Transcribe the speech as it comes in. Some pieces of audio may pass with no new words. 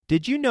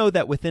Did you know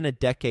that within a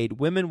decade,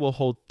 women will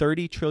hold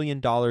 $30 trillion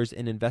in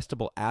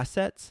investable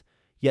assets?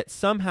 Yet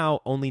somehow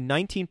only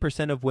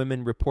 19% of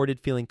women reported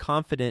feeling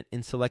confident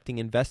in selecting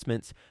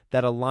investments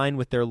that align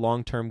with their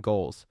long-term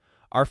goals.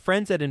 Our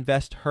friends at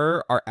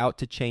InvestHer are out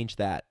to change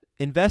that.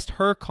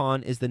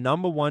 InvestHerCon is the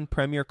 #1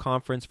 premier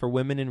conference for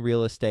women in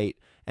real estate,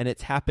 and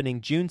it's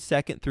happening June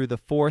 2nd through the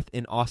 4th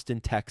in Austin,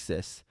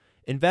 Texas.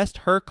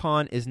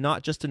 InvestHerCon is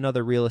not just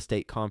another real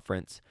estate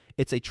conference.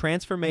 It's a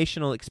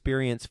transformational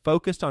experience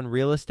focused on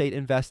real estate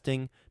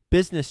investing,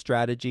 business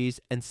strategies,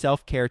 and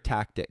self-care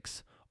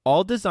tactics,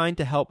 all designed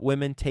to help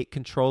women take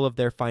control of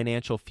their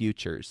financial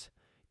futures.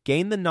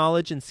 Gain the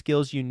knowledge and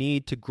skills you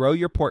need to grow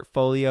your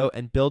portfolio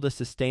and build a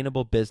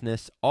sustainable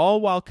business,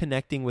 all while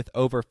connecting with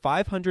over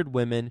 500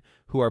 women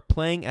who are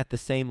playing at the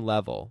same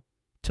level.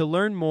 To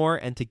learn more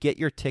and to get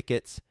your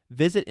tickets,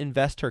 visit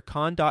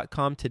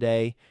investorcon.com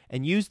today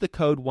and use the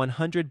code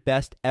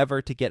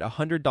 100BESTEVER to get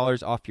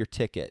 $100 off your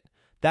ticket.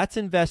 That's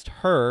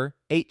InvestHer,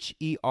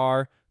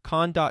 H-E-R,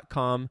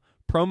 con.com,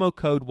 promo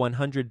code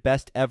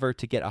 100BESTEVER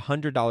to get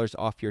 $100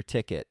 off your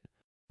ticket.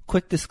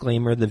 Quick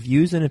disclaimer, the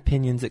views and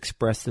opinions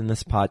expressed in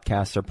this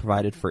podcast are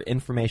provided for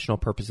informational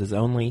purposes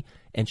only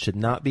and should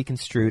not be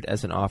construed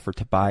as an offer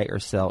to buy or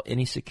sell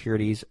any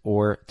securities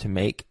or to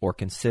make or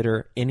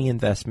consider any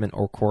investment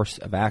or course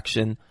of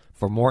action.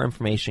 For more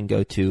information,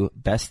 go to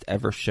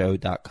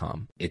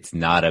bestevershow.com. It's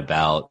not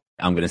about,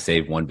 I'm going to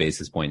save 1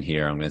 basis point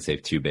here, I'm going to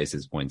save 2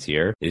 basis points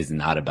here. It is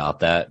not about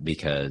that,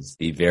 because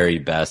the very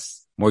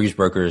best mortgage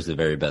brokers, the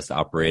very best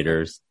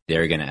operators,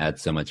 they're going to add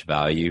so much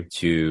value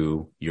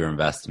to your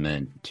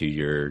investment, to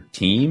your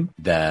team,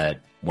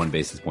 that 1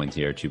 basis point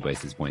here, 2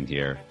 basis points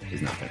here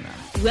is not going to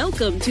matter.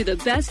 Welcome to the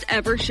Best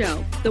Ever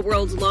Show, the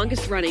world's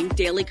longest running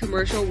daily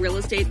commercial real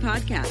estate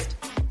podcast.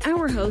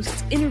 Our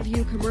hosts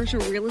interview commercial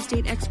real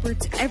estate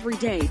experts every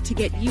day to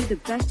get you the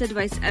best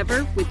advice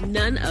ever with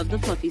none of the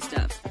fluffy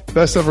stuff.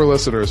 Best ever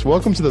listeners,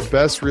 welcome to the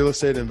best real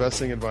estate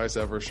investing advice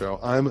ever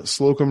show. I'm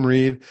Slocum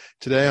Reed.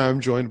 Today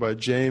I'm joined by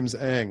James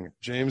Eng.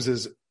 James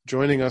is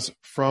joining us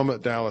from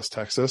Dallas,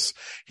 Texas.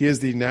 He is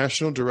the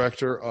National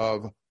Director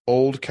of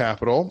Old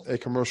Capital, a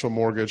commercial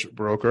mortgage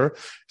broker.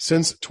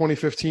 Since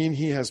 2015,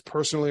 he has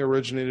personally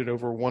originated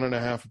over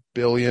 $1.5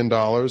 billion in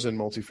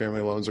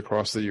multifamily loans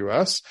across the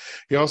U.S.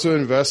 He also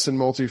invests in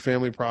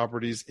multifamily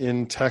properties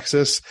in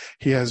Texas.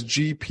 He has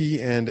GP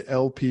and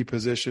LP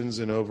positions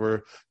in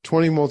over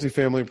 20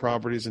 multifamily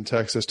properties in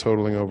Texas,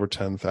 totaling over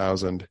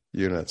 10,000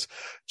 units.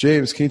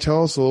 James, can you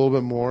tell us a little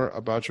bit more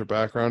about your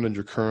background and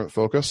your current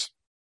focus?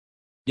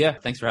 Yeah,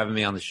 thanks for having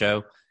me on the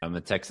show. I'm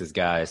a Texas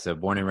guy, so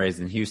born and raised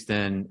in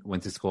Houston,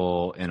 went to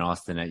school in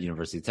Austin at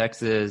University of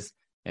Texas,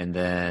 and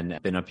then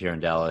been up here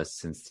in Dallas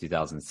since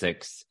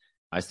 2006.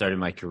 I started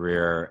my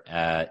career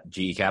at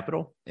GE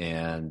Capital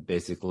and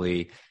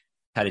basically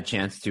had a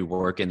chance to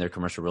work in their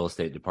commercial real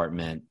estate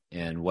department.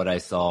 And what I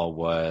saw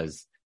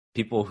was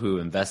people who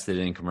invested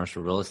in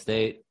commercial real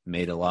estate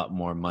made a lot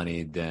more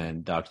money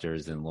than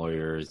doctors and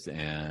lawyers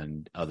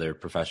and other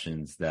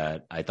professions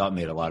that I thought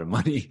made a lot of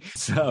money.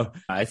 So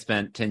I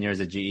spent 10 years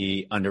at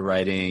GE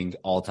underwriting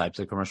all types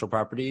of commercial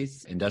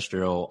properties,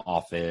 industrial,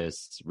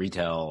 office,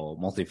 retail,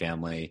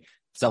 multifamily,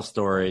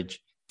 self-storage.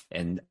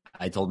 And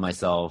I told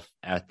myself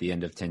at the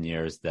end of 10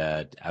 years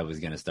that I was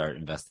going to start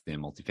investing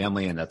in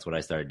multifamily. And that's what I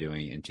started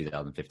doing in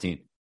 2015.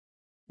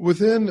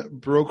 Within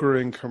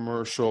brokering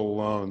commercial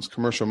loans,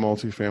 commercial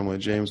multifamily,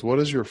 James, what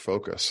is your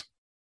focus?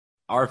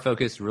 Our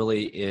focus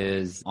really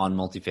is on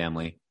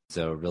multifamily.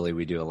 So really,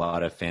 we do a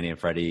lot of Fannie and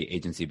Freddie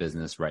agency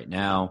business right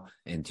now.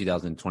 In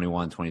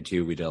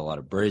 2021-22, we did a lot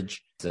of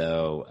bridge.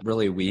 So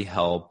really, we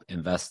help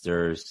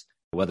investors,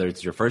 whether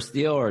it's your first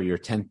deal or your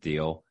 10th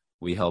deal,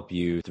 we help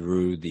you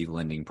through the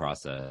lending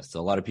process.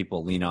 So a lot of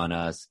people lean on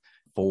us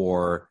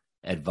for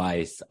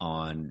advice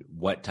on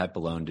what type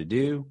of loan to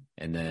do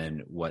and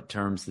then what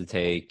terms to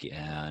take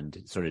and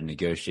sort of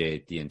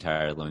negotiate the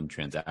entire loan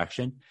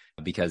transaction,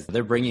 because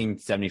they're bringing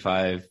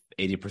 75,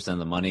 80% of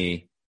the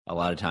money a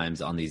lot of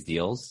times on these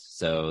deals.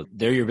 So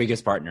they're your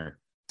biggest partner.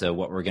 So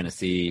what we're going to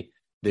see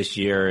this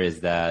year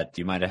is that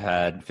you might have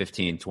had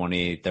 15,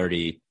 20,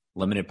 30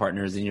 limited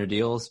partners in your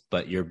deals,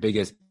 but your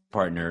biggest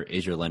partner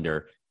is your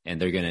lender. And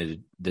they're going to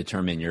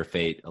determine your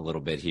fate a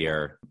little bit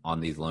here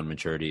on these loan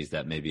maturities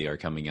that maybe are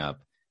coming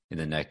up in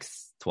the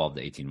next 12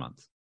 to 18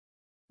 months.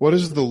 What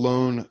is the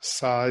loan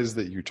size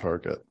that you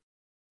target?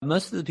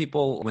 Most of the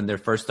people, when they're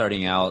first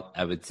starting out,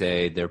 I would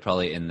say they're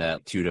probably in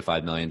that $2 to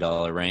 $5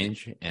 million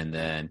range. And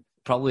then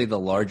probably the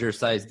larger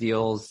size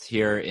deals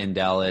here in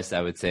Dallas,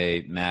 I would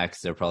say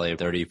max, they're probably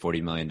 $30,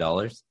 $40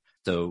 million.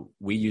 So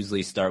we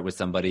usually start with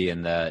somebody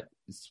in that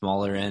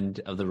smaller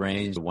end of the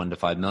range, 1 to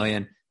 5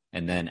 million.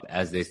 And then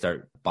as they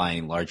start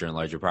buying larger and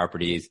larger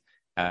properties,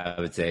 I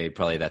would say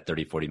probably that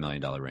 $30, $40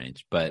 million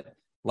range. But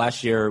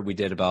last year, we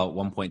did about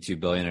 $1.2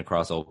 billion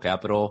across Old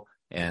Capital,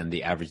 and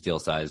the average deal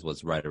size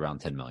was right around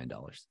 $10 million.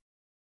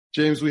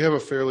 James, we have a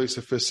fairly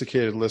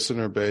sophisticated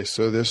listener base,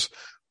 so this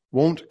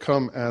won't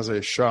come as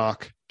a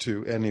shock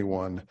to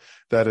anyone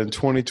that in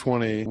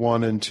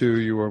 2021 and 2,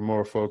 you were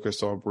more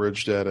focused on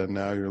bridge debt and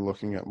now you're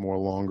looking at more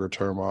longer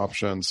term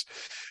options.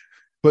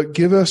 But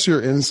give us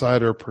your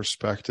insider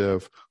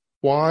perspective.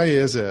 Why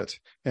is it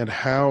and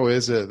how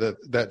is it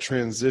that that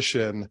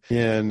transition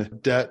in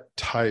debt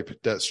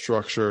type, debt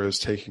structure is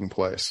taking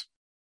place?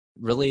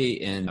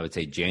 Really in, I would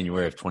say,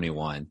 January of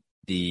 21,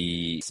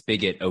 the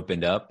spigot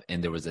opened up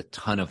and there was a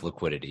ton of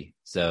liquidity.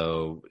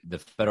 So the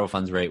federal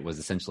funds rate was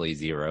essentially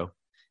zero.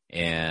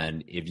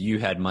 And if you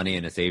had money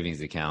in a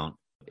savings account,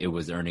 it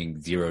was earning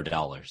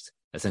 $0,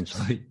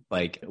 essentially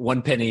like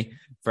 1 penny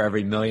for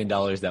every $1 million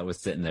that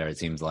was sitting there, it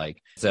seems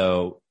like.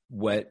 So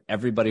what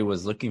everybody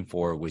was looking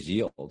for was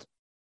yield.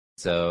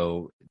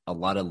 So a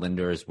lot of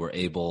lenders were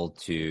able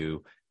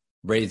to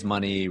raise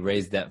money,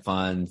 raise debt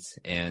funds,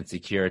 and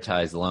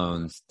securitize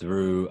loans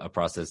through a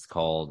process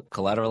called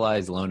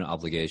collateralized loan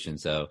obligation,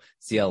 so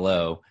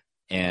CLO.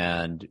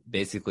 And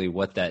basically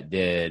what that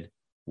did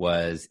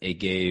was it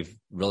gave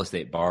real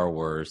estate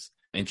borrowers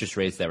interest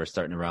rates that were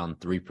starting around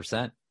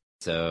 3%.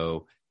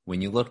 So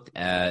when you looked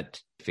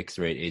at fixed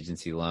rate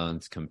agency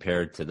loans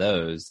compared to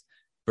those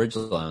bridge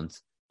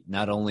loans,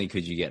 not only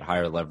could you get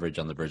higher leverage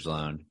on the bridge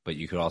loan, but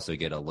you could also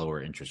get a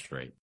lower interest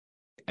rate.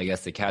 I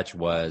guess the catch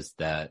was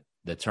that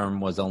the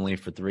term was only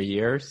for 3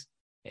 years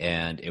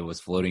and it was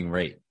floating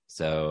rate.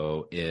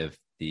 So if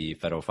the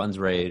federal funds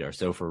rate or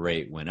SOFR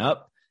rate went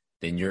up,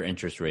 then your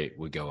interest rate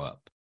would go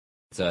up.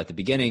 So at the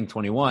beginning,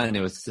 21,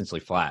 it was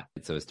essentially flat.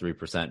 So it was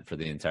 3% for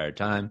the entire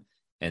time.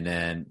 And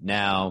then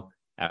now,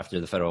 after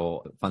the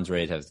federal funds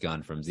rate has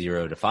gone from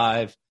 0 to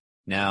 5,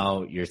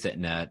 now you're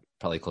sitting at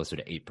probably closer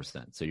to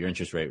 8%. So your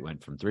interest rate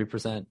went from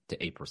 3% to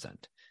 8%.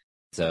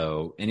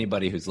 So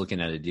anybody who's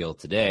looking at a deal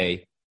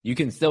today, you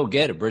can still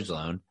get a bridge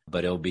loan,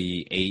 but it'll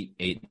be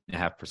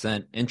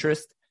 8.5%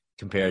 interest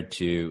compared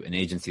to an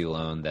agency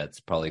loan that's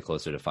probably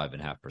closer to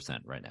 5.5%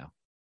 right now.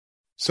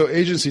 So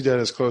agency debt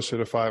is closer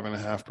to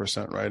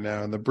 5.5% right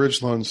now, and the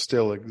bridge loan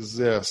still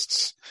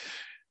exists.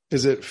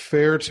 Is it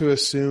fair to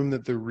assume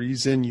that the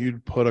reason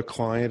you'd put a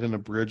client in a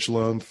bridge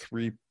loan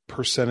 3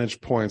 percentage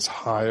points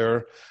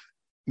higher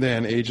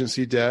than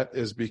agency debt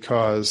is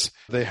because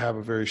they have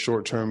a very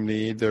short-term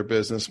need? Their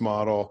business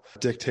model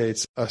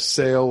dictates a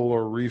sale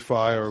or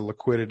refi or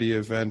liquidity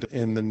event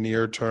in the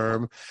near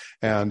term,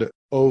 and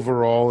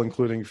overall,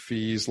 including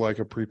fees like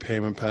a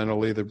prepayment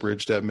penalty, the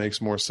bridge debt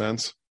makes more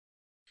sense?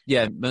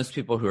 Yeah, most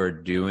people who are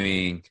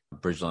doing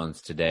bridge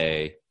loans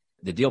today,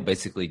 the deal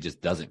basically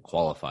just doesn't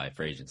qualify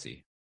for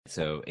agency.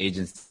 So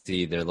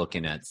agency, they're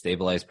looking at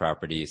stabilized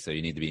property, so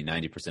you need to be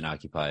 90%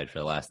 occupied for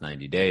the last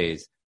 90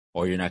 days,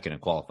 or you're not going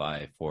to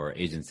qualify for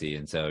agency.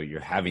 And so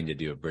you're having to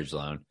do a bridge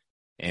loan.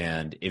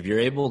 And if you're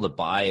able to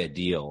buy a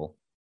deal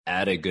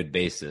at a good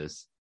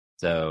basis,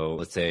 so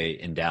let's say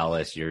in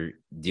Dallas, your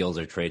deals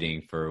are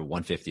trading for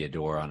 $150 a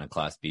door on a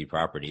Class B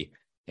property,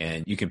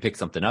 and you can pick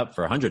something up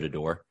for $100 a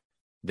door,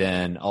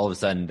 then all of a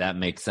sudden that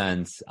makes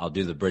sense. I'll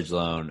do the bridge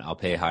loan. I'll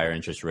pay a higher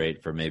interest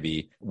rate for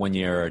maybe 1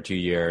 year or 2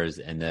 years,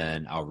 and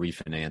then I'll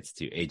refinance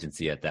to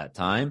agency at that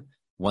time.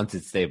 Once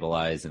it's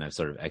stabilized and I've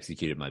sort of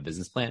executed my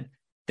business plan,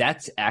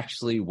 that's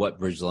actually what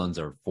bridge loans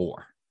are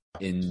for.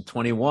 In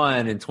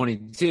 21 and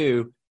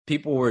 22,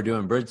 people were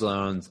doing bridge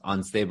loans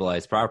on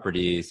stabilized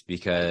properties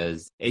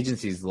because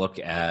agencies look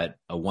at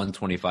a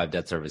 125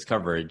 debt service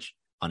coverage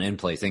on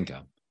in-place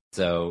income.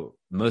 So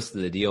most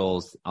of the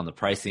deals on the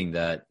pricing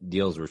that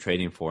deals were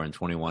trading for in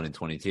 21 and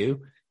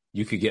 22,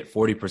 you could get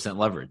 40%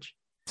 leverage.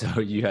 So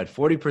you had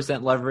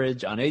 40%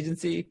 leverage on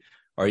agency,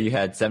 or you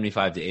had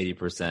 75 to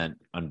 80%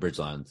 on bridge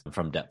loans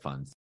from debt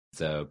funds.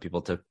 So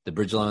people took the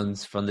bridge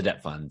loans from the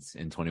debt funds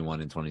in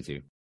 21 and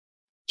 22.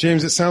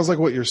 James, it sounds like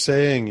what you're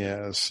saying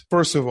is,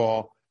 first of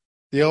all,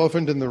 the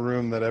elephant in the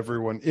room that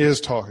everyone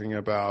is talking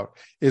about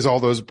is all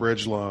those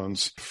bridge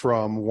loans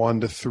from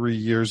 1 to 3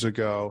 years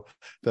ago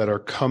that are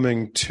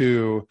coming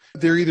to,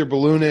 they're either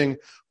ballooning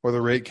or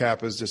the rate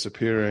cap is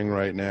disappearing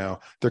right now.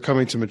 They're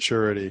coming to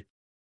maturity.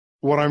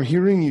 What I'm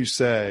hearing you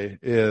say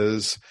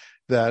is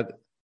that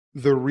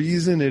the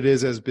reason it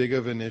is as big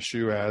of an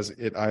issue as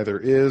it either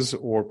is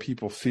or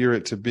people fear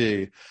it to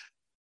be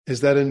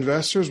is that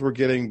investors were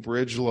getting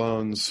bridge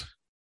loans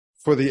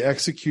for the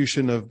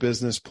execution of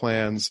business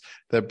plans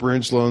that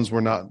bridge loans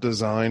were not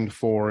designed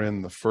for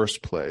in the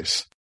first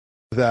place.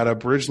 That a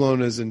bridge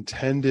loan is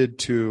intended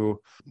to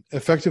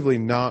effectively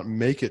not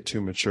make it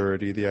to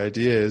maturity. The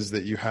idea is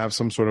that you have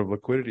some sort of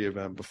liquidity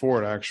event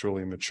before it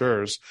actually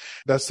matures.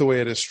 That's the way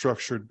it is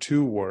structured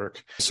to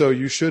work. So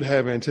you should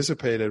have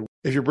anticipated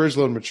if your bridge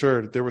loan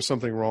matured, there was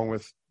something wrong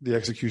with the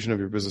execution of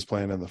your business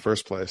plan in the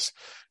first place.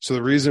 So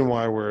the reason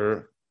why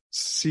we're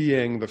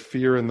seeing the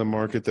fear in the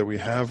market that we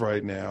have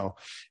right now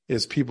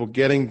is people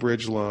getting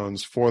bridge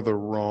loans for the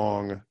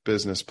wrong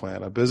business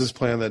plan, a business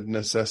plan that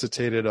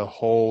necessitated a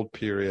hold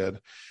period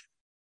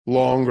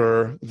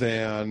longer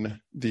than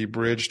the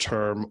bridge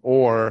term,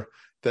 or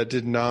that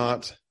did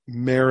not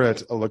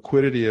merit a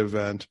liquidity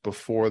event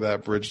before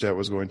that bridge debt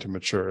was going to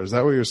mature. Is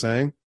that what you're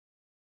saying?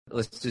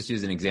 Let's just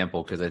use an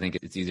example because I think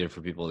it's easier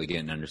for people to get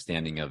an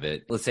understanding of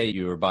it. Let's say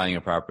you were buying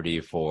a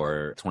property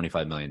for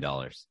 $25 million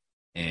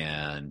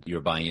and you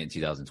were buying it in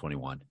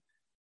 2021.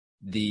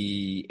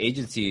 The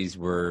agencies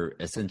were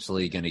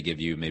essentially going to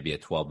give you maybe a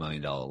 $12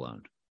 million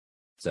loan.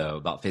 So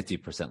about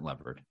 50%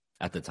 levered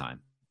at the time.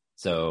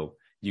 So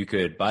you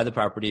could buy the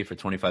property for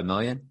 $25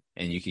 million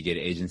and you could get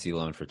an agency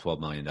loan for $12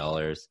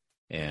 million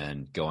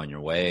and go on your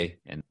way,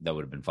 and that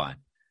would have been fine.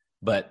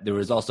 But there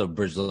was also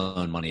bridge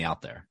loan money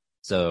out there.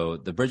 So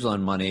the bridge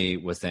loan money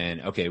was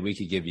saying, okay, we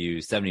could give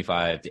you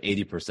 75 to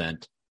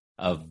 80%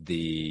 of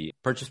the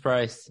purchase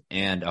price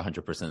and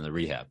 100% of the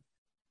rehab.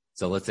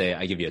 So let's say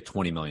I give you a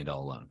 $20 million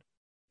loan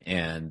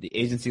and the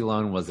agency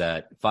loan was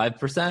at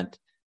 5%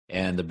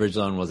 and the bridge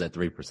loan was at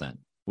 3%.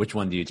 Which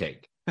one do you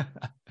take?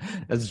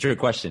 That's a true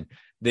question.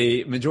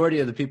 The majority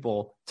of the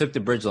people took the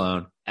bridge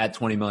loan at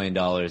 $20 million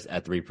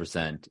at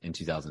 3% in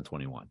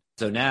 2021.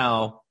 So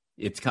now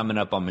it's coming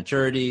up on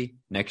maturity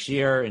next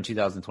year in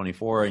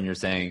 2024. And you're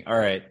saying, all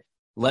right,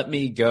 let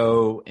me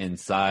go and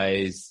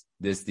size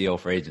this deal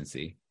for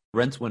agency.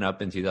 Rents went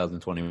up in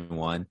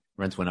 2021.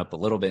 Rents went up a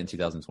little bit in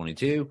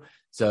 2022.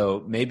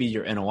 So maybe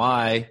your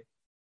NOI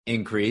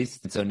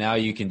increased. And so now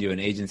you can do an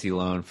agency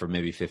loan for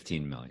maybe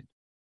 $15 million.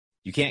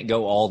 You can't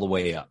go all the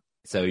way up.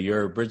 So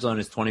your bridge loan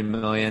is $20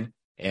 million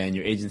and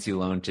your agency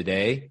loan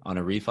today on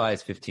a refi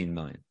is $15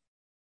 million.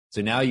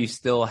 So now you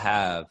still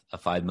have a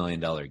 $5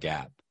 million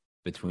gap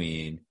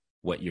between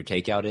what your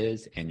takeout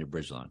is and your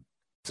bridge loan.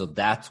 So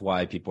that's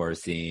why people are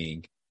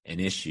seeing an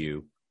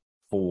issue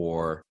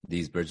for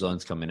these bridge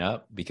loans coming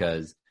up,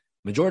 because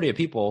majority of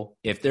people,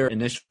 if their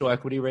initial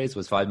equity raise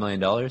was $5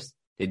 million,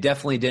 they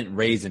definitely didn't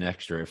raise an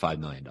extra $5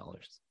 million.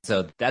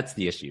 So that's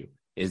the issue,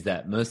 is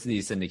that most of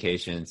these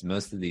syndications,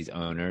 most of these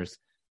owners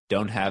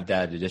don't have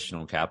that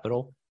additional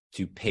capital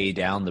to pay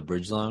down the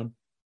bridge loan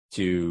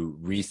to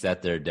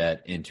reset their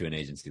debt into an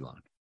agency loan.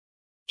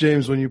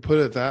 James, when you put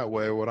it that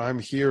way, what I'm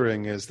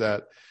hearing is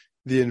that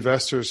the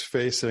investors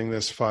facing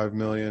this $5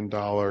 million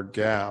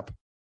gap,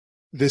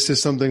 this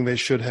is something they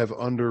should have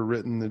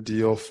underwritten the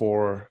deal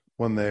for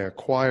when they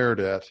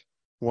acquired it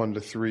 1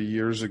 to 3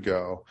 years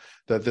ago,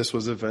 that this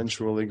was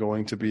eventually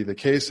going to be the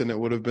case, and it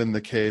would have been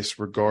the case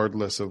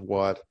regardless of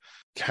what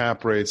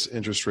cap rates,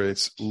 interest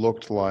rates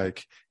looked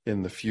like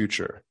in the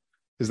future.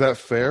 Is that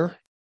fair?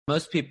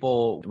 Most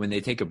people, when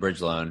they take a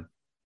bridge loan,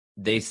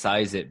 they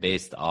size it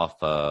based off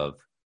of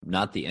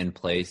not the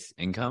in-place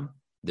income.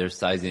 They're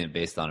sizing it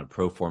based on a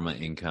pro forma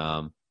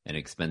income and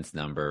expense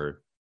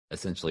number,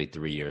 essentially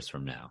 3 years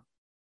from now.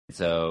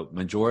 So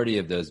majority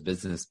of those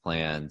business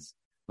plans,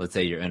 let's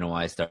say your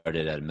NOI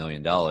started at $1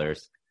 million,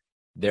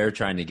 they're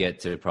trying to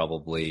get to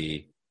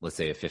probably, let's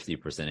say, a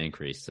 50%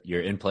 increase.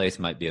 Your in-place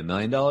might be $1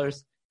 million, and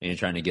you're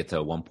trying to get to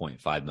a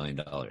 $1.5 million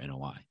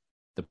NOI.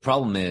 The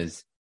problem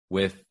is,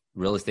 with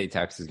real estate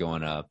taxes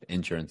going up,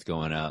 insurance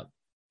going up,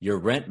 your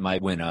rent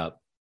might went up,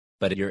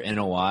 but your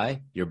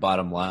NOI, your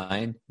bottom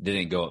line,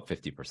 didn't go up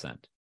 50%.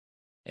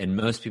 And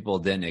most people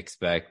didn't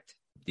expect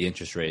the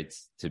interest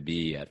rates to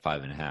be at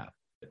 5.5%.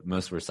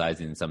 Most were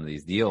sizing some of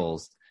these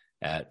deals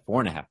at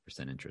 4.5%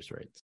 interest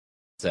rates.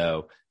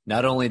 So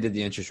not only did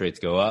the interest rates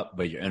go up,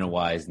 but your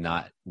NOI is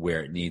not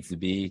where it needs to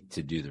be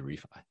to do the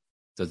refi.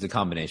 So it's a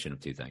combination of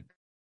two things.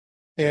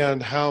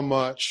 And how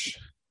much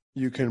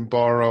you can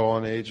borrow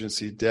on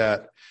agency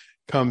debt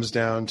comes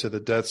down to the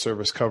debt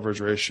service coverage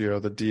ratio,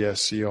 the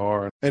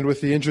DSCR. And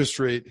with the interest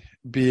rate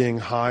being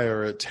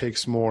higher, it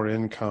takes more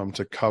income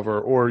to cover,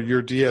 or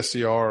your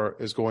DSCR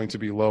is going to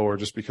be lower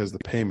just because the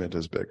payment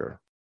is bigger.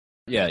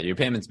 Yeah, your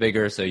payment's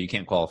bigger, so you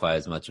can't qualify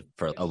as much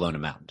for a loan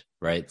amount,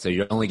 right? So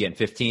you're only getting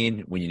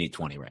 15 when you need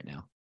 20 right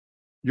now.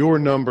 Your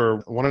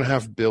number,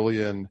 $1.5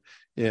 billion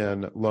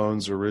in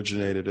loans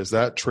originated, is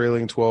that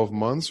trailing 12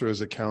 months or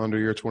is it calendar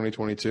year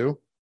 2022?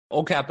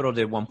 Old Capital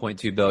did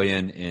 $1.2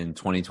 billion in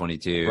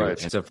 2022.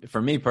 Right. And so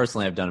for me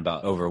personally, I've done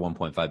about over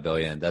 $1.5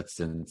 billion. That's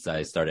since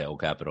I started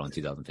Old Capital in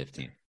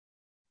 2015.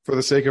 For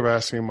the sake of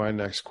asking my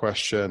next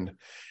question,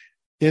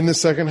 in the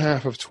second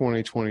half of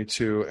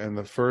 2022 and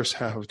the first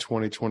half of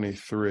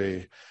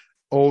 2023,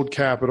 Old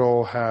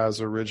Capital has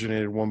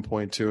originated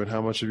 1.2. And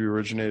how much have you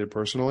originated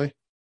personally?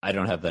 I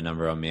don't have that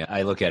number on me.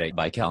 I look at it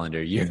by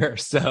calendar year.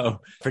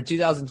 So for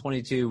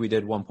 2022, we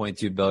did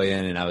 $1.2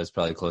 billion, and I was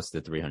probably close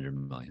to $300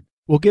 million.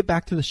 We'll get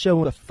back to the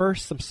show, but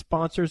first, some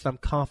sponsors I'm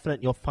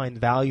confident you'll find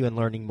value in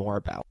learning more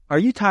about. Are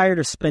you tired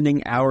of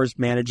spending hours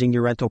managing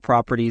your rental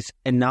properties?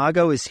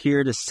 Inago is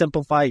here to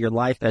simplify your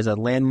life as a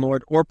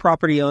landlord or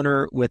property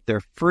owner with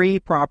their free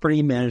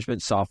property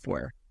management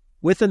software.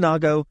 With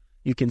Inago,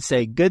 you can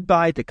say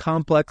goodbye to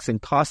complex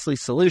and costly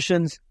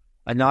solutions.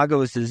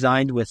 Inago is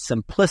designed with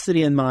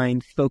simplicity in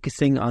mind,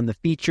 focusing on the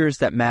features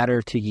that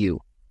matter to you.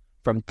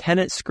 From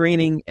tenant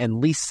screening and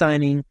lease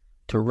signing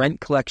to rent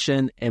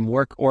collection and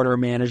work order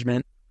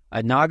management,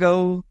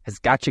 Inago has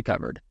got you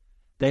covered.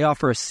 They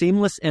offer a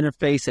seamless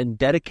interface and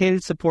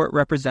dedicated support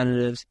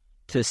representatives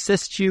to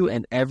assist you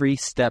in every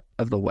step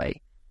of the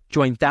way.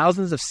 Join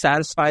thousands of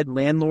satisfied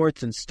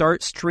landlords and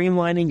start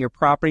streamlining your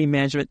property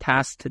management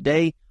tasks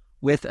today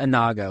with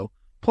Inago.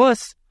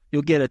 Plus,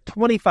 you'll get a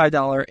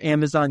 $25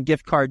 Amazon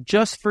gift card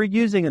just for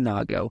using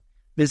Inago.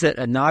 Visit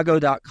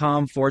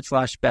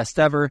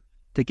inago.com/bestever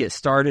to get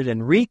started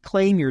and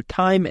reclaim your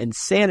time and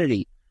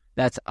sanity.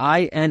 That's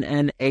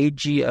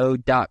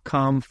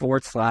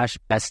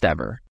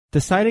INNAGO.com/bestever.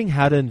 Deciding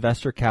how to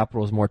invest your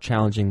capital is more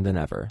challenging than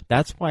ever.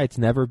 That's why it's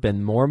never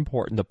been more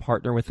important to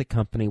partner with a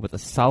company with a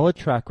solid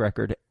track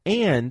record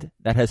and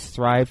that has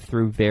thrived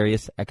through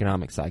various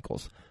economic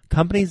cycles.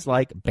 Companies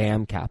like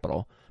BAM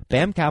Capital.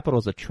 BAM Capital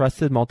is a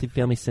trusted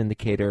multifamily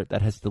syndicator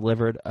that has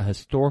delivered a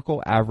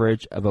historical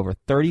average of over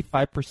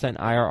 35%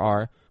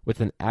 IRR with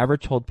an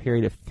average hold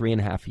period of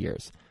 3.5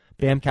 years.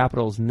 BAM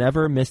Capital has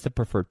never missed a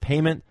preferred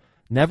payment,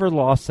 never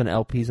lost an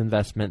LP's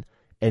investment,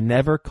 and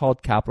never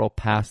called capital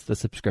past the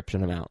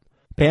subscription amount.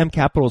 BAM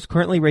Capital is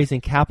currently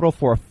raising capital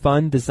for a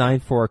fund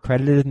designed for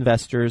accredited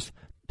investors,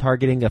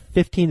 targeting a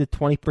 15 to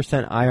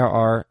 20%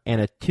 IRR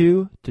and a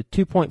 2 to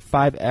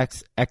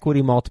 2.5x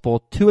equity multiple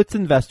to its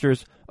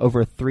investors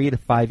over a 3 to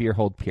 5 year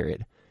hold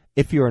period.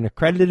 If you're an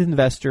accredited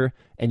investor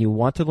and you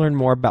want to learn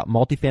more about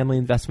multifamily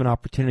investment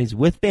opportunities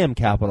with BAM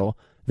Capital,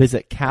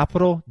 visit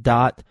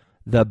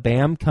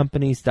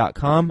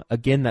capital.thebamcompanies.com.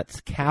 Again,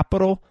 that's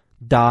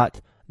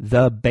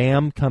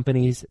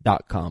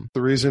capital.thebamcompanies.com.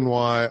 The reason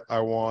why I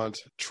want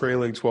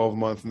trailing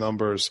 12-month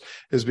numbers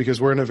is because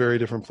we're in a very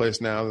different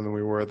place now than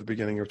we were at the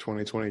beginning of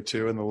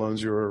 2022, and the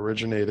loans you were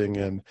originating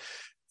in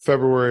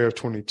February of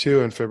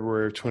 22 and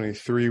February of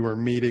 23 were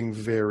meeting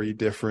very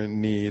different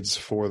needs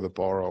for the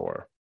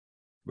borrower.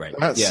 Right.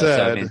 That yeah. said,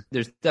 So, I mean,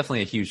 there's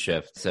definitely a huge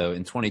shift. So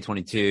in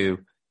 2022,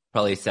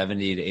 probably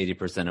 70 to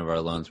 80% of our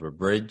loans were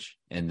bridge.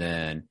 And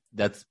then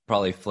that's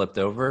probably flipped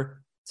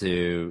over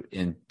to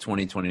in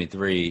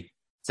 2023,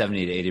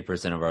 70 to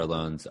 80% of our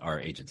loans are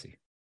agency.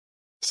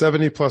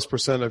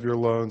 70+% of your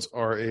loans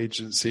are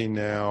agency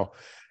now.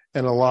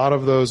 And a lot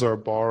of those are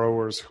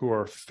borrowers who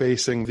are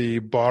facing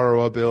the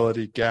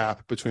borrowability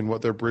gap between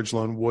what their bridge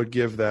loan would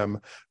give them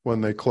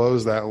when they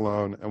close that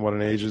loan and what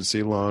an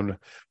agency loan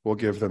will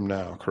give them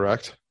now,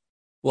 correct?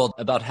 Well,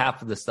 about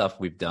half of the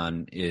stuff we've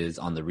done is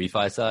on the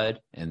refi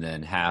side, and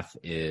then half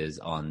is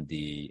on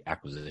the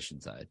acquisition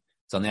side.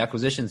 So on the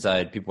acquisition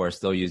side, people are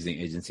still using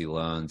agency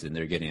loans, and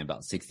they're getting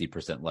about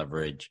 60%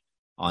 leverage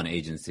on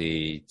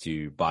agency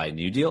to buy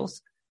new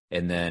deals.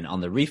 And then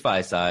on the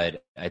refi side,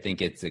 I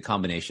think it's a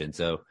combination.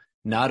 So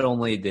not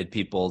only did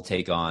people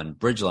take on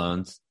bridge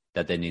loans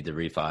that they need to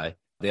refi,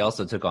 they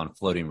also took on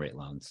floating rate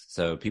loans.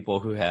 So people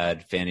who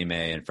had Fannie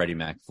Mae and Freddie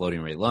Mac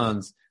floating rate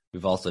loans,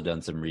 we've also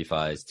done some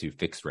refis to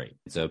fixed rate.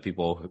 So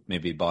people who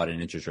maybe bought an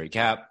interest rate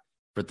cap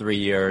for 3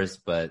 years,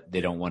 but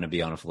they don't want to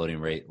be on a floating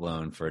rate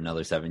loan for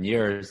another 7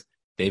 years.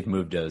 They've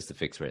moved those to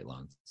fixed rate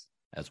loans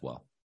as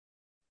well.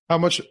 How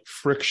much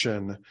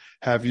friction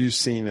have you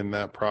seen in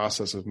that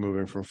process of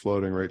moving from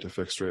floating rate to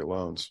fixed rate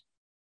loans?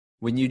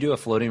 When you do a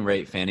floating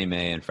rate Fannie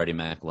Mae and Freddie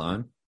Mac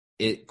loan,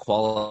 it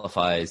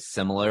qualifies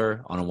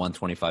similar on a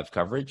 125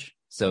 coverage.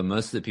 So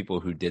most of the people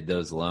who did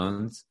those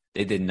loans,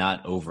 they did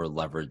not over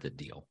lever the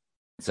deal.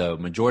 So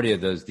majority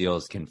of those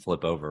deals can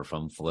flip over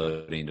from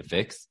floating to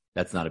fixed.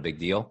 That's not a big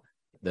deal.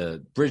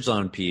 The bridge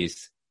loan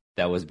piece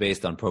that was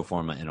based on pro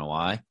forma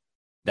NOI,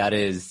 that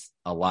is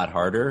a lot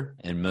harder.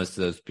 And most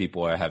of those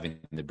people are having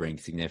to bring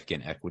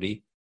significant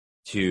equity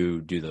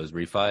to do those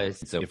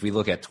refis. So if we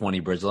look at 20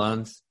 bridge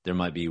loans, there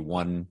might be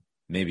one,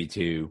 maybe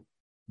two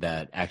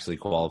that actually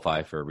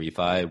qualify for a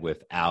refi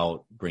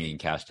without bringing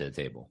cash to the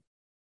table.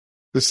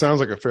 This sounds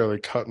like a fairly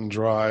cut and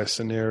dry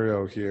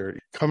scenario here.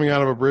 Coming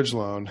out of a bridge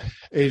loan,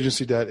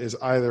 agency debt is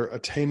either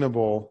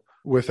attainable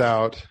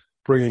without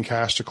bringing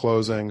cash to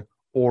closing,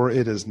 or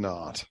it is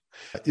not.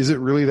 Is it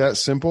really that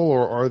simple,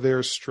 or are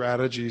there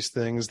strategies,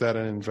 things that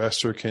an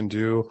investor can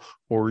do,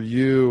 or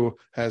you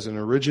as an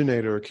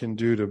originator can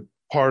do to,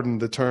 pardon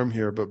the term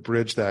here, but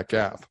bridge that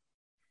gap?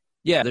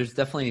 Yeah, there's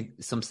definitely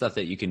some stuff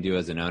that you can do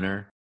as an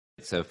owner.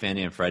 So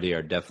Fannie and Freddie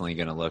are definitely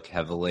going to look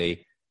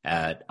heavily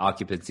at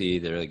occupancy.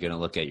 They're going to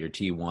look at your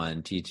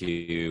T1,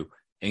 T2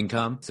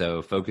 income.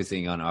 So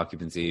focusing on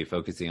occupancy,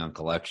 focusing on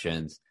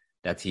collections,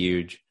 that's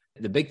huge.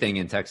 The big thing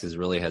in Texas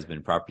really has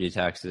been property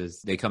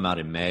taxes. They come out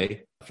in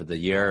May for the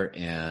year,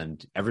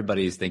 and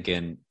everybody's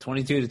thinking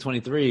 22 to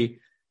 23,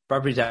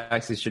 property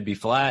taxes should be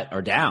flat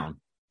or down.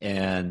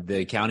 And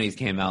the counties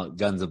came out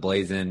guns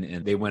a-blazing,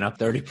 and they went up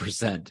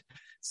 30%.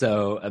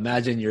 So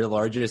imagine your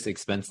largest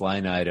expense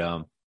line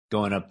item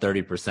going up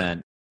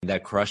 30%.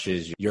 That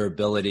crushes your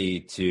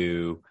ability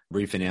to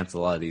refinance a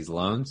lot of these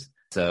loans.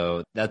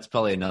 So that's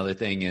probably another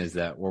thing, is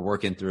that we're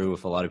working through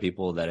with a lot of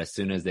people that as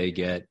soon as they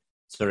get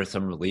sort of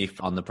some relief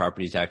on the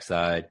property tax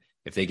side,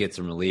 if they get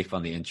some relief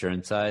on the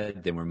insurance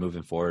side, then we're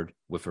moving forward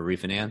with a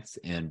refinance,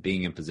 and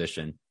being in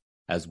position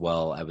as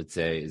well, I would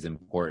say, is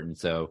important.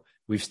 So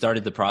we've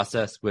started the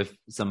process with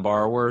some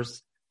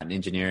borrowers, and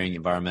engineering,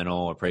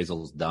 environmental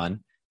appraisals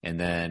done. And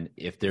then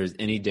if there's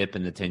any dip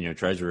in the 10-year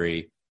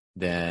treasury,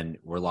 then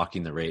we're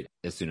locking the rate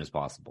as soon as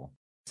possible.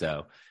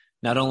 So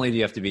not only do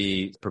you have to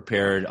be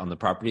prepared on the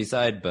property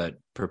side, but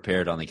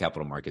prepared on the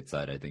capital market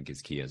side, I think,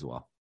 is key as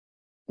well.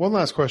 One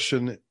last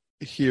question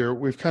here.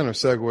 We've kind of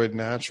segued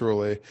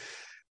naturally.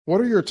 What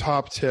are your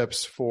top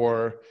tips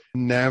for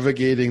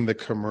navigating the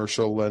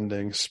commercial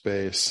lending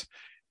space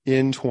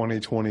in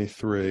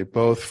 2023,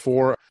 both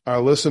for our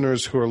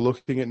listeners who are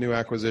looking at new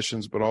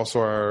acquisitions, but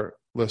also our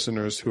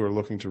listeners who are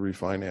looking to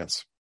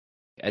refinance?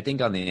 I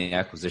think on the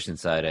acquisition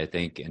side, I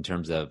think in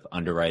terms of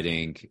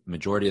underwriting,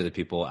 majority of the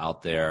people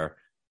out there,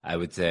 I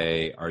would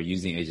say, are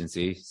using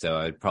agency. So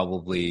I'd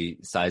probably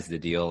size the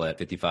deal at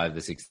 55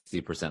 to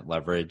 60%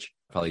 leverage,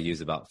 probably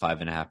use about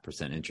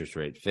 5.5% interest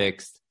rate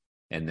fixed,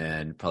 and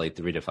then probably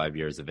 3 to 5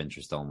 years of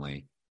interest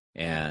only.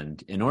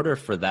 And in order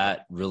for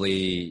that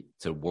really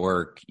to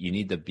work, you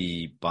need to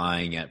be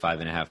buying at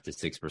 5.5 to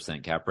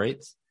 6% cap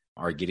rates,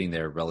 or getting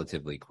there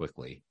relatively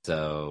quickly.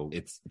 So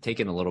it's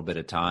taken a little bit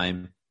of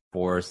time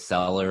for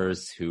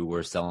sellers who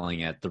were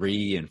selling at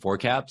 3 and 4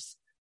 caps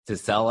to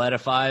sell at a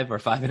 5 or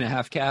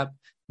 5.5 cap.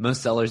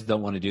 Most sellers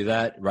don't want to do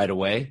that right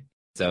away.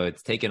 So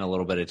it's taken a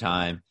little bit of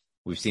time.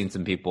 We've seen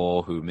some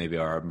people who maybe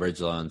are bridge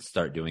loans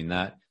start doing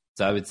that.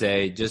 So I would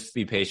say just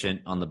be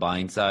patient on the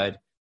buying side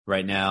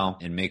right now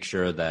and make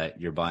sure that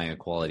you're buying a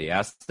quality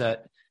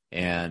asset,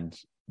 and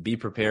be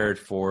prepared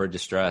for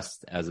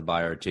distress as a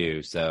buyer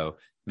too. So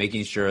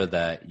making sure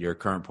that your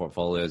current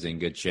portfolio is in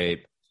good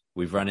shape.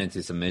 We've run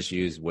into some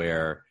issues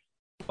where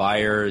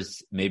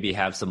buyers maybe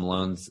have some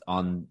loans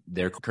on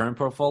their current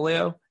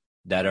portfolio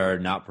that are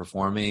not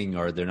performing,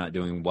 or they're not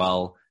doing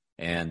well,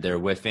 and they're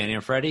with Fannie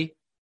and Freddie.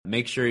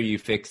 Make sure you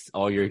fix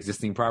all your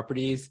existing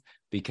properties,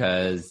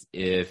 because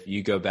if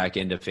you go back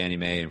into Fannie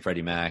Mae and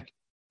Freddie Mac,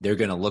 they're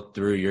going to look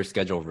through your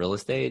schedule of real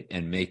estate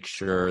and make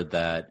sure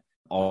that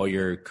all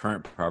your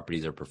current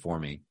properties are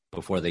performing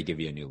before they give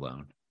you a new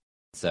loan.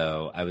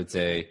 So I would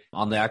say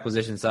on the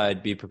acquisition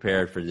side, be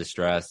prepared for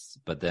distress,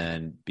 but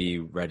then be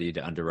ready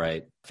to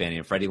underwrite Fannie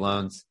and Freddie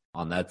loans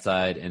on that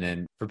side. And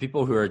then for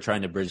people who are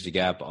trying to bridge the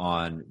gap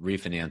on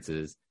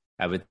refinances,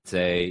 I would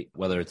say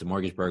whether it's a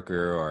mortgage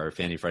broker or a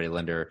Fannie Freddie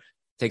lender,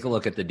 take a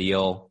look at the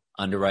deal,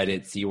 underwrite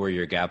it, see where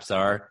your gaps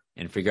are,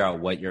 and figure out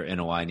what your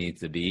NOI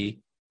needs to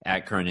be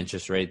at current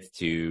interest rates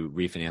to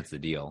refinance the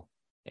deal.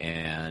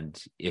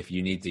 And if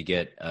you need to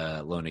get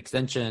a loan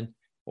extension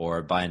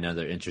or buy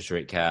another interest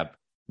rate cap,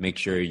 make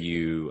sure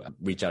you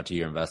reach out to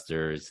your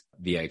investors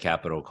via a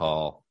capital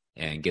call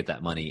and get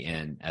that money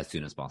in as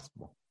soon as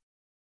possible.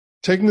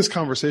 Taking this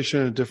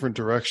conversation in a different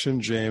direction,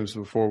 James,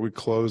 before we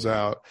close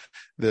out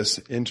this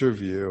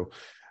interview,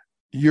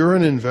 you're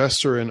an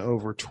investor in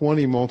over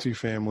 20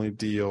 multifamily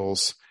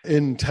deals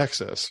in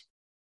Texas.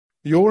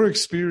 Your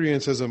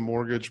experience as a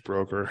mortgage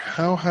broker,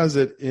 how has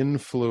it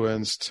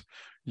influenced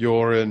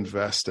your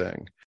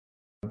investing?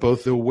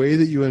 Both the way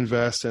that you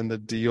invest and the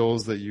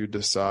deals that you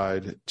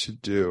decide to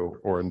do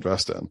or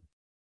invest in?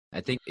 I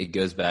think it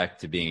goes back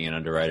to being an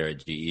underwriter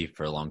at GE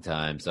for a long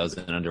time. So I was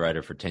an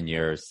underwriter for 10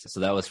 years.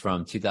 So that was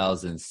from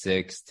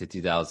 2006 to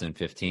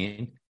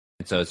 2015.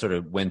 And so it sort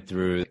of went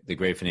through the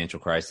great financial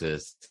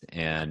crisis,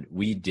 and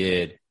we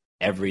did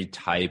every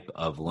type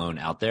of loan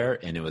out there.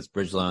 And it was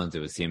bridge loans, it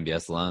was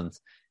CMBS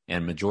loans.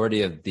 And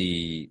majority of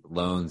the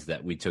loans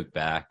that we took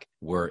back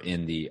were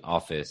in the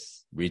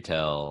office,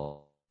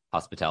 retail,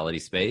 hospitality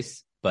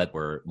space, but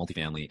were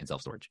multifamily and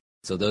self-storage.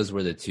 So those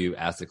were the two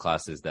asset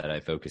classes that I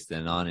focused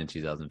in on in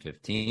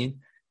 2015.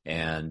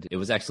 And it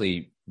was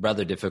actually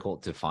rather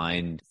difficult to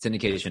find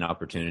syndication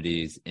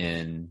opportunities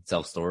in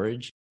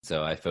self-storage.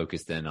 So I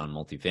focused in on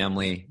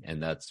multifamily,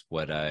 and that's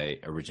what I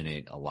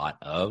originate a lot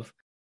of.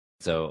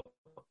 So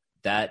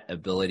that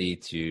ability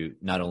to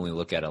not only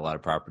look at a lot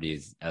of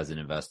properties as an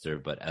investor,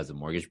 but as a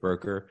mortgage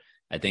broker,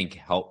 I think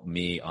helped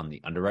me on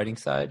the underwriting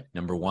side,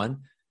 number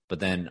one. But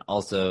then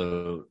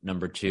also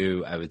number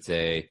two, I would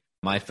say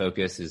my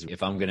focus is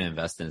if I'm going to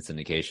invest in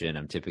syndication,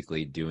 I'm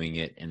typically doing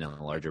it in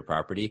a larger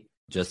property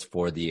just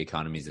for the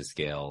economies of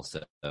scale.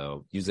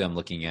 So usually I'm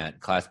looking at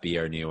Class B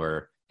or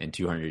newer and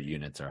 200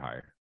 units or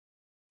higher.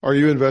 Are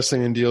you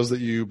investing in deals that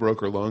you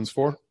broker loans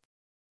for?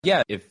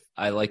 Yeah, if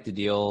I like the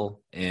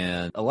deal,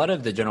 and a lot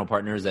of the general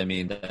partners,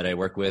 that I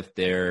work with,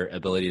 their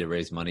ability to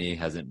raise money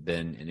hasn't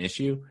been an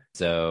issue.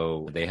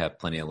 So they have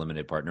plenty of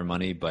limited partner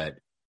money, but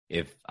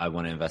if I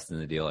want to invest in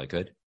the deal, I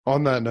could.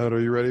 On that note, are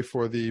you ready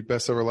for the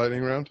best ever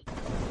lightning round?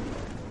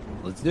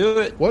 Let's do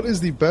it. What is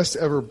the best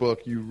ever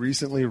book you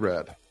recently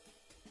read?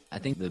 I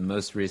think the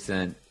most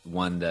recent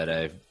one that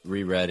I've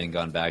reread and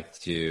gone back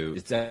to,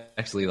 it's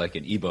actually like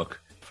an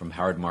ebook from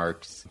Howard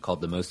Marks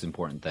called The Most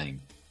Important Thing.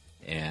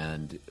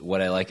 And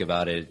what I like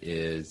about it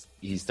is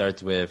he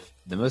starts with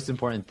the most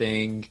important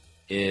thing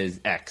is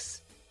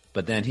X,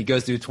 but then he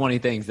goes through 20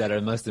 things that are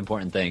the most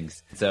important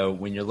things. So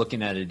when you're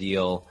looking at a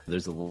deal,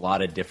 there's a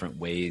lot of different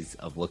ways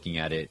of looking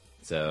at it.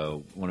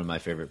 So one of my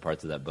favorite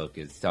parts of that book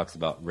is he talks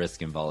about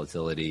risk and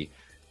volatility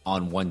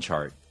on one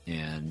chart.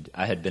 And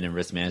I had been in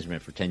risk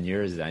management for 10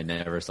 years. And I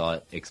never saw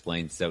it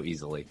explained so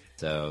easily.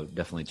 So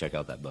definitely check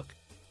out that book.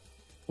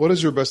 What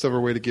is your best ever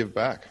way to give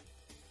back?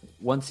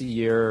 Once a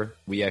year,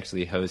 we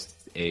actually host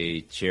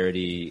a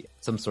charity,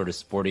 some sort of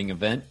sporting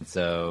event.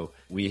 So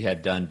we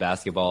had done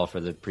basketball for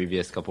the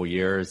previous couple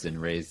years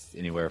and raised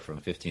anywhere from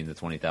 $15,000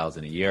 to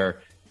 $20,000 a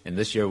year. And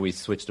this year we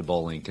switched to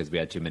bowling because we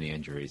had too many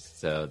injuries.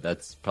 So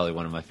that's probably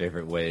one of my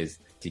favorite ways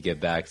to give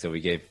back. So we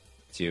gave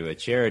to a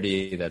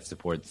charity that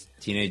supports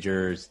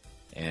teenagers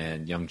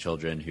and young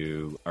children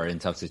who are in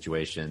tough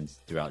situations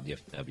throughout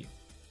DFW.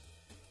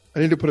 I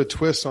need to put a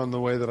twist on the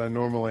way that I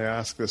normally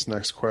ask this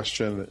next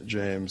question,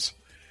 James.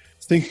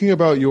 Thinking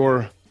about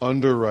your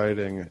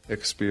underwriting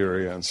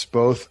experience,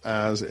 both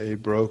as a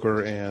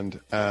broker and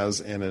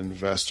as an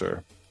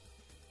investor,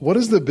 what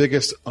is the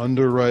biggest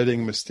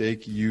underwriting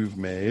mistake you've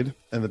made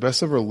and the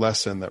best ever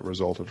lesson that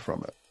resulted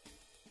from it?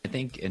 I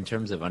think in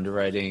terms of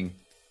underwriting,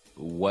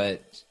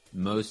 what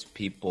most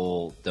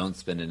people don't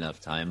spend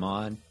enough time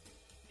on,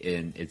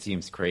 and it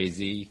seems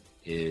crazy,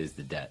 is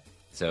the debt.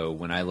 So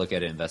when I look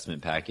at an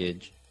investment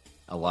package,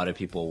 a lot of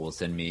people will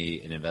send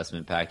me an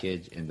investment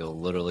package and they'll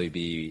literally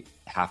be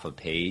half a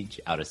page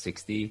out of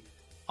 60.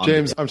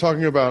 James, I'm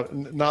talking about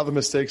not the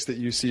mistakes that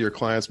you see your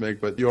clients make,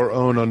 but your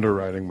own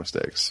underwriting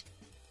mistakes.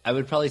 I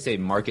would probably say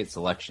market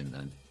selection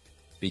then,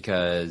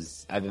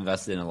 because I've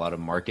invested in a lot of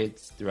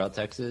markets throughout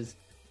Texas.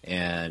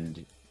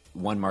 And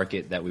one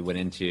market that we went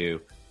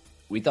into,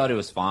 we thought it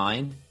was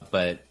fine,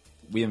 but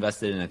we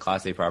invested in a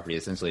Class A property,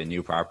 essentially a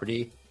new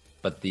property,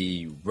 but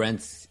the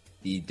rents,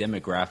 the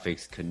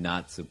demographics could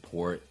not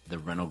support the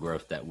rental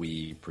growth that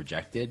we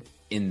projected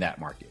in that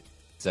market.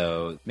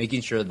 So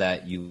making sure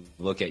that you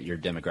look at your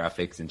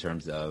demographics in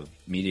terms of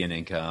median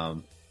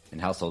income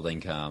and household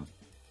income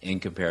in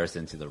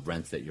comparison to the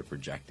rents that you're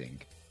projecting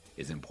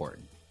is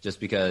important. Just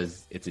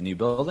because it's a new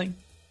building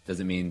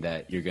doesn't mean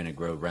that you're going to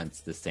grow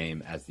rents the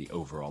same as the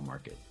overall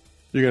market.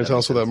 You're going to tell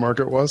us what that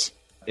market was?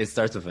 It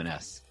starts with an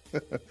S.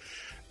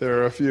 There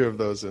are a few of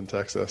those in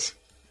Texas.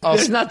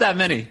 There's not that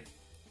many.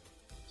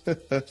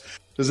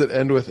 Does it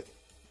end with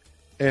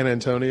San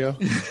Antonio?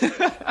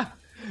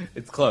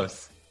 It's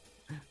close.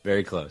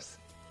 Very close.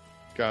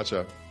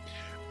 Gotcha.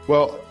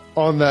 Well,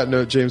 on that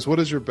note, James, what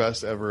is your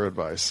best ever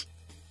advice?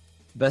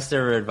 Best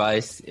ever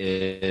advice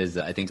is,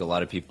 I think a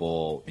lot of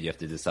people, you have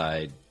to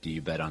decide, do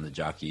you bet on the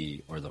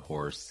jockey or the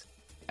horse?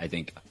 I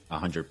think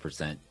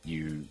 100%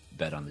 you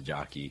bet on the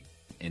jockey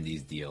in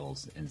these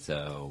deals. And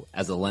so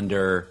as a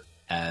lender,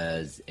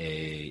 as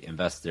a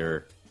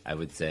investor, I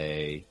would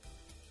say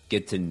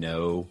get to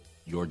know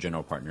your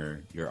general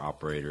partner, your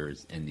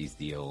operators in these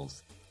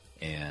deals.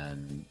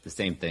 And the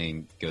same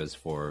thing goes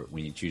for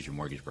when you choose your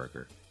mortgage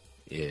broker,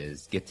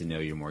 is get to know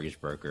your mortgage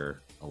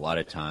broker. A lot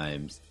of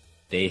times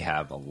they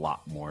have a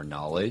lot more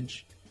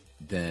knowledge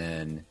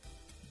than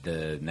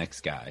the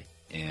next guy.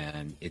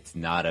 And it's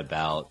not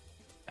about,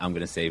 I'm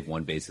going to save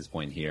 1 basis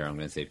point here, I'm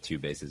going to save 2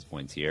 basis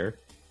points here.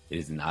 It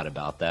is not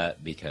about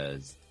that,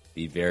 because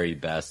the very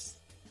best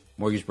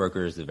mortgage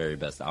brokers, the very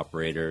best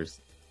operators,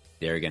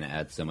 they're going to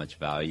add so much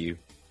value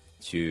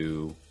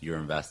to your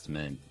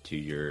investment, to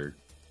your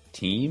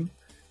team,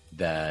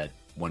 that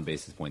 1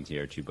 basis point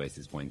here, 2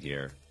 basis points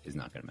here is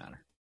not going to matter.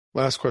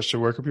 Last question.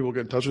 Where can people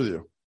get in touch with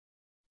you?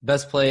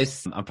 Best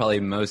place, I'm probably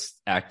most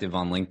active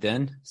on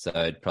LinkedIn. So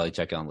I'd probably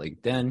check out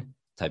LinkedIn,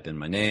 type in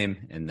my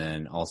name. And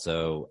then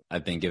also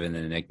I've been given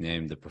the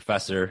nickname, the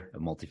Professor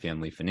of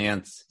Multifamily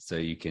Finance. So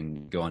you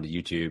can go onto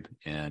YouTube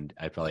and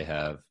I probably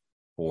have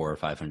 400 or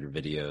 500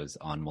 videos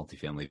on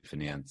multifamily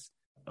finance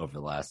over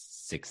the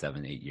last 6,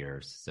 7, 8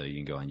 years. So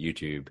you can go on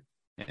YouTube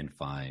and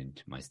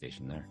find my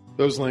station there.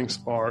 Those links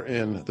are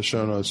in the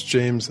show notes.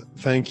 James,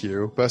 thank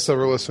you. Best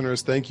ever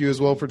listeners, thank you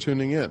as well for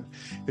tuning in.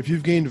 If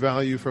you've gained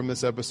value from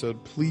this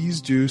episode, please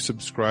do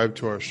subscribe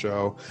to our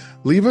show.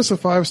 Leave us a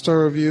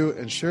 5-star review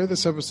and share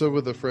this episode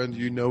with a friend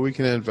you know we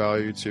can add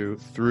value to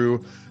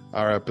through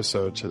our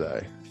episode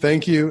today.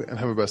 Thank you and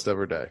have a best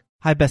ever day.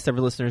 Hi, best ever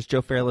listeners.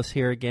 Joe Fairless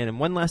here again. And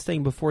one last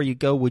thing before you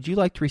go, would you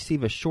like to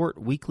receive a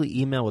short weekly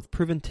email with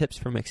proven tips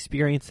from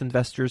experienced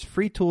investors,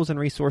 free tools and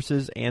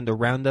resources, and a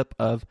roundup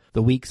of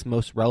the week's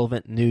most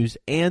relevant news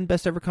and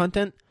best ever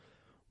content?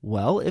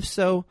 Well, if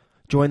so,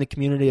 join the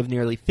community of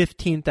nearly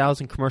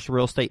 15,000 commercial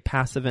real estate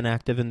passive and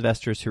active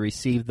investors who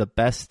receive the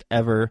best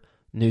ever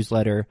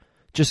newsletter.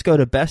 Just go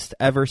to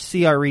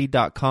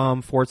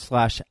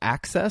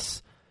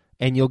bestevercre.com/access.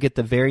 And you'll get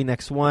the very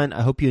next one.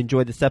 I hope you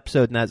enjoyed this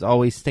episode. And as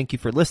always, thank you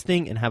for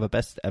listening and have a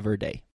best ever day.